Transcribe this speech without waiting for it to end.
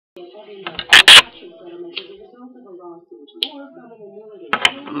I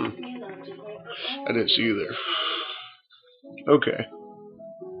didn't see you there. Okay.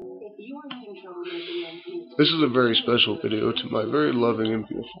 This is a very special video to my very loving and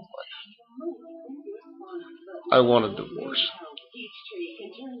beautiful wife. I want a divorce.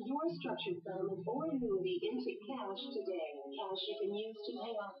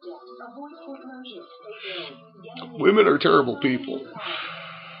 Women are terrible people.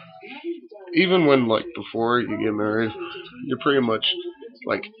 Even when, like, before you get married, you're pretty much,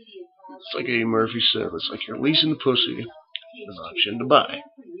 like, it's like Eddie Murphy said, it's like you're leasing the pussy with an option to buy.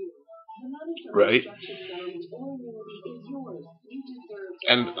 Right?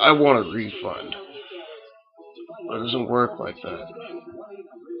 And I want a refund. But it doesn't work like that.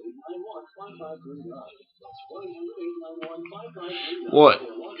 What?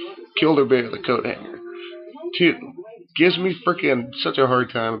 Killed her bait with a coat hanger. 2. Gives me freaking such a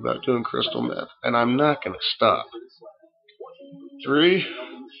hard time about doing crystal meth, and I'm not gonna stop. 3.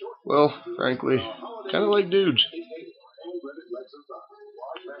 Well, frankly, kind of like dudes.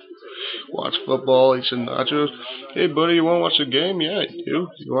 Watch football, eat some nachos. Hey, buddy, you want to watch the game? Yeah, I do.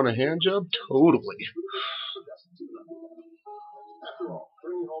 You want a hand job? Totally.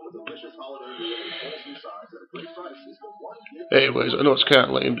 Anyways, I know it's kind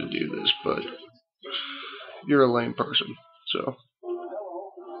of lame to do this, but you're a lame person. So,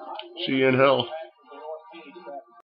 see you in hell.